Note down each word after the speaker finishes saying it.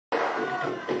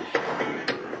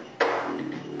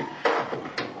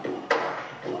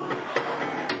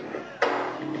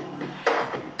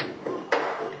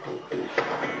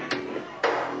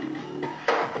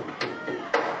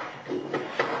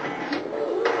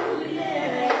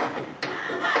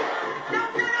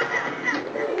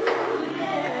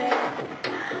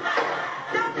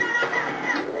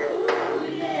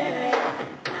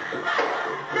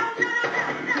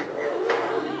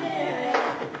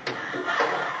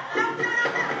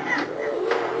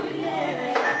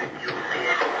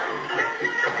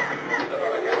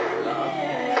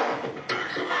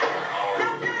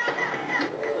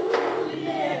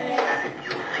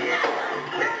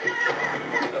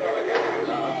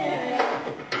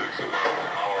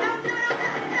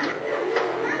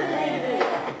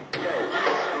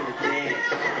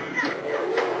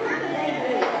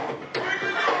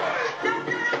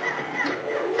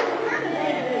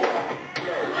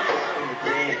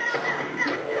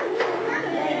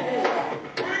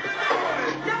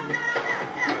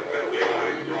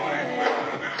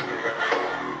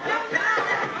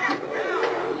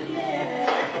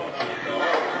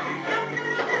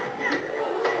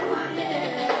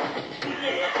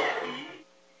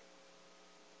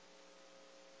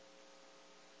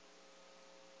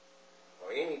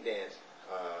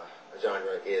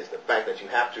genre is the fact that you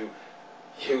have to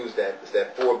use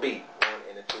that 4 beat, 1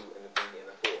 and a 2 and a 3 and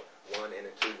a 4, 1 and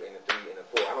a 2 and a 3 and a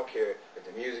 4. I don't care if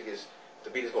the music is, the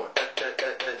beat is going, it's 1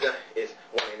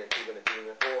 and a 2 and a 3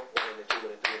 and a 4, 1 and a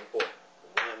 2 and a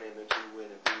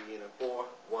 3 and a 4,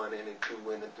 1 and a 2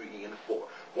 and a 3 and a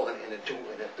 4, 1 and a 2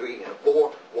 and a 3 and a 4,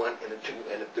 1 and a 2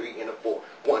 and a 3 and a 4, 1 and a 2 and a 3 and a 4,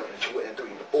 1 and a 2 and a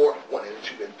 3 and a 4, 1 and a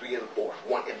 2 and 3 and a 4,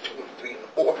 1 and 2 and 3 and a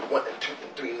 4, 1 and 2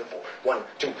 and 3 and a 4, 1,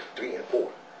 2, 3 and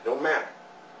 4. No matter.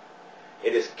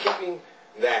 It is keeping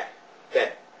that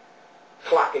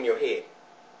clock in your head.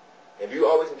 If you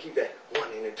always can keep that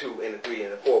 1 and a 2 and a 3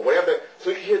 and a 4, whatever, so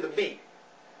you hear the beat,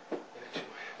 and a 2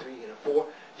 and a 3 and a 4,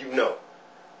 you know.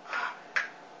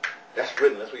 That's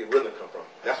rhythm. That's where your rhythm come from.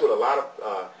 That's what a lot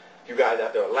of you guys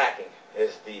out there are lacking,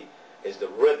 is the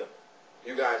rhythm.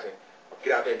 You guys can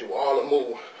get out there and do all the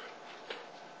moves,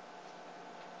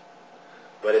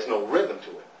 but there's no rhythm to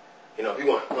it. You know, if you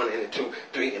want 1 and a 2,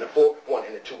 3 and a 4, 1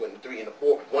 and a 2 and a 3 and a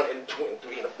 4, 1 and a 2 and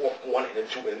 3 and a 4, 1 and a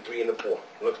 2 and 3 and a 4.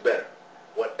 It looks better.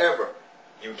 Whatever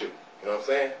you do. You know what I'm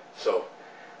saying? So,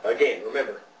 again,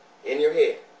 remember, in your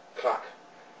head, clock.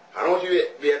 I don't want you to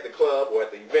be at the club or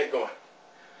at the event going,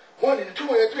 1 and a 2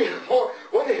 and a 3 and a 4,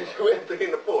 1 and a 2 and a 3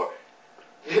 and a 4.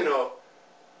 You know,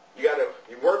 you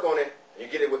work on it, and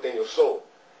you get it within your soul.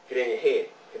 Get it in your head.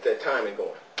 Get that timing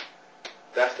going.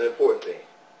 That's the important thing,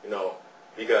 you know,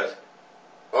 because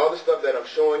all the stuff that I'm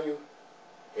showing you,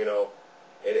 you know,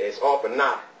 it's all for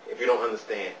naught if you don't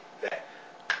understand that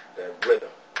rhythm.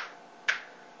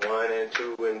 1 and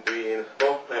 2 and 3 and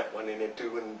 4, 1 and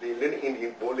 2 and 3, little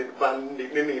Indian, 4 little bottom,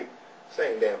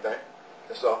 same damn thing.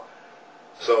 That's all.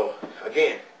 So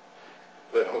again,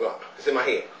 look, I'm going. It's in my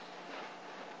head.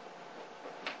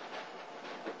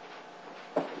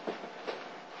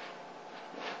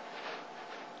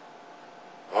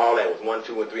 All that was 1,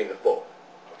 2, and 3 and 4.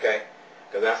 Okay?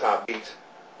 Because that's how beats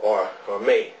are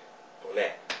made on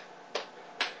that.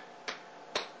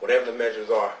 Whatever the measures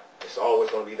are, it's always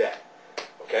going to be that.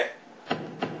 Okay?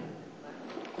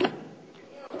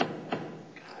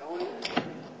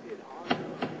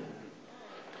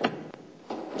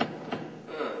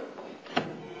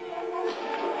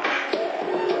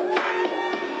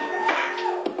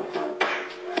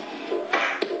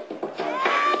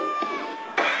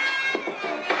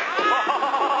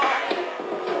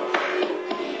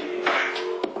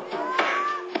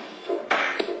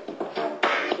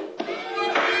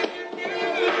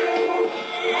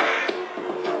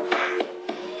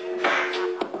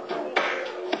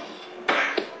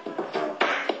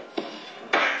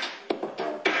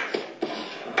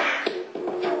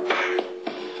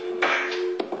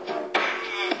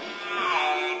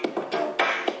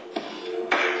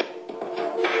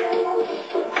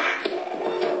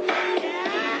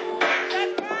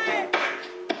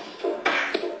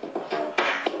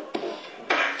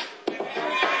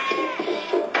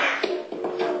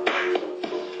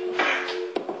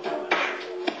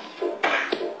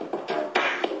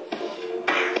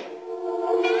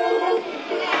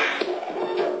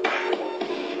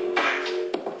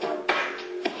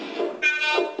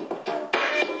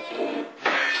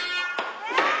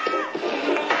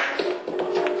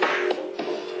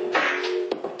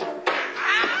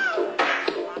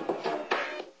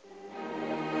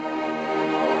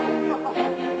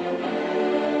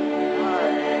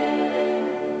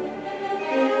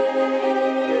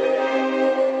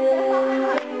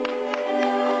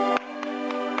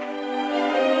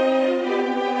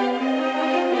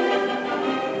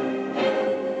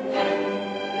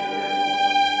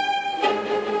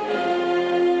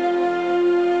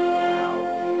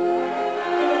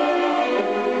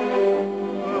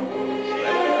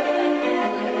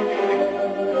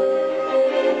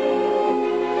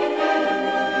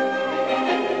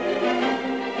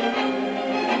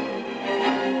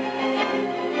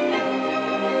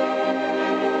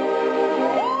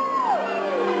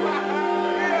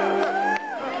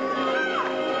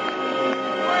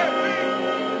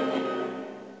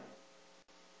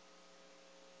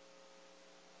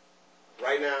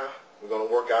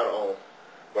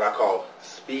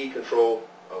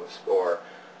 or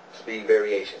speed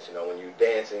variations. You know, when you're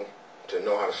dancing, to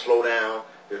know how to slow down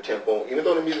your tempo, even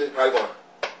though the music is probably going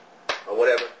or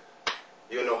whatever,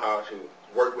 you'll know how to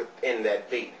work within that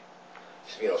beat.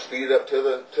 You know, speed it up to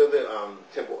the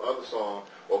tempo of the song,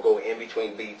 or go in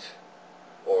between beats,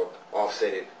 or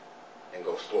offset it and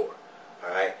go slower. All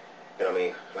right, you know what I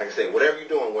mean? Like I said, whatever you're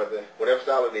doing, whatever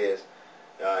style it is,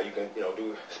 you can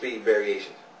do speed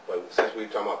variations. But since we're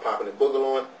talking about popping and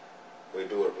boogaloo, we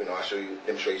do it. I'll show you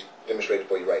demonstrate it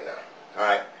for you right now. All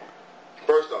right.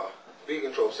 First off, speed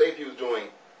control. Say if you was doing,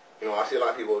 I see a lot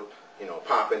of people,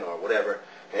 popping or whatever,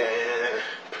 and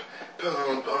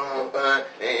boom, boom, and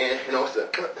it's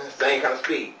the same kind of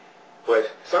speed.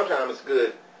 But sometimes it's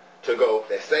good to go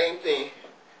that same thing,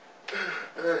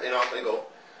 and also go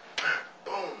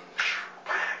boom,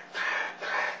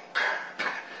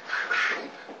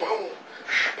 boom,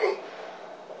 boom,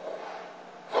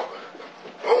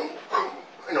 boom.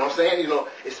 You know what I'm saying?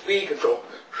 It's speed control.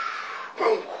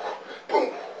 Boom,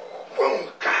 boom, boom,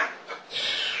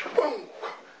 boom.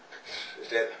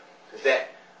 It's that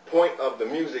point of the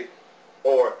music,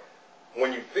 or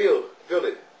when you feel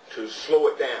it, to slow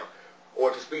it down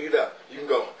or to speed it up. You can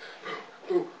go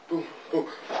boom, boom, boom.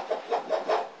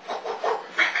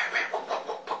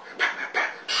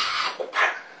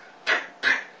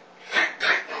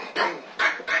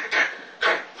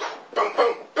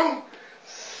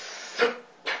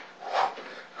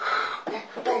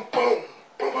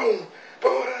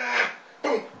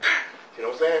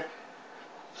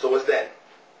 So it's that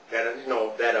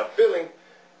feeling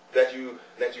that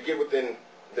you get within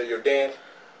your dance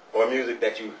or music,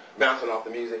 that you bouncing off the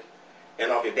music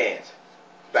and off your dance,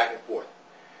 back and forth,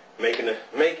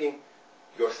 making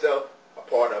yourself a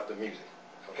part of the music.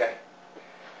 Okay.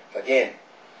 Again,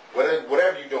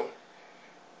 whatever you're doing,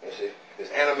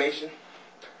 this animation.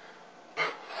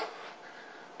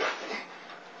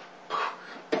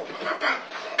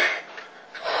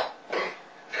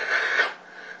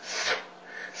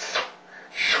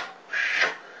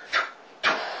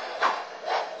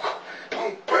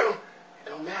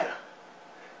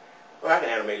 Well, I can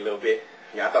animate a little bit.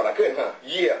 Yeah, I thought I couldn't, huh?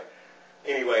 Yeah.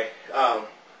 Anyway,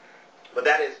 but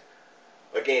that is,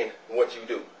 again, what you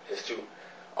do, is to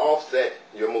offset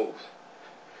your moves.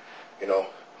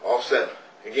 Offset them.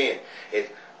 Again, it's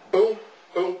boom,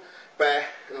 boom, bang,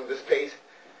 this pace,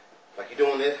 like you're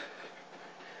doing this,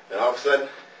 and all of a sudden,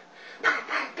 boom,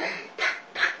 boom, boom,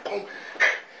 boom, boom,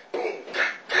 boom, boom,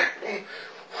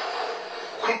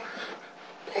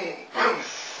 boom, boom,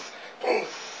 boom.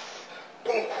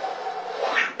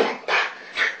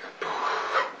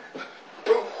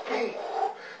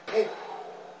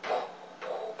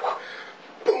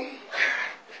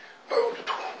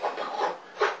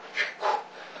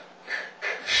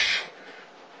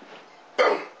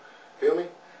 Feel me?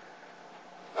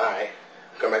 Alright.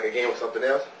 Come back again with something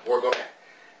else. Work on that.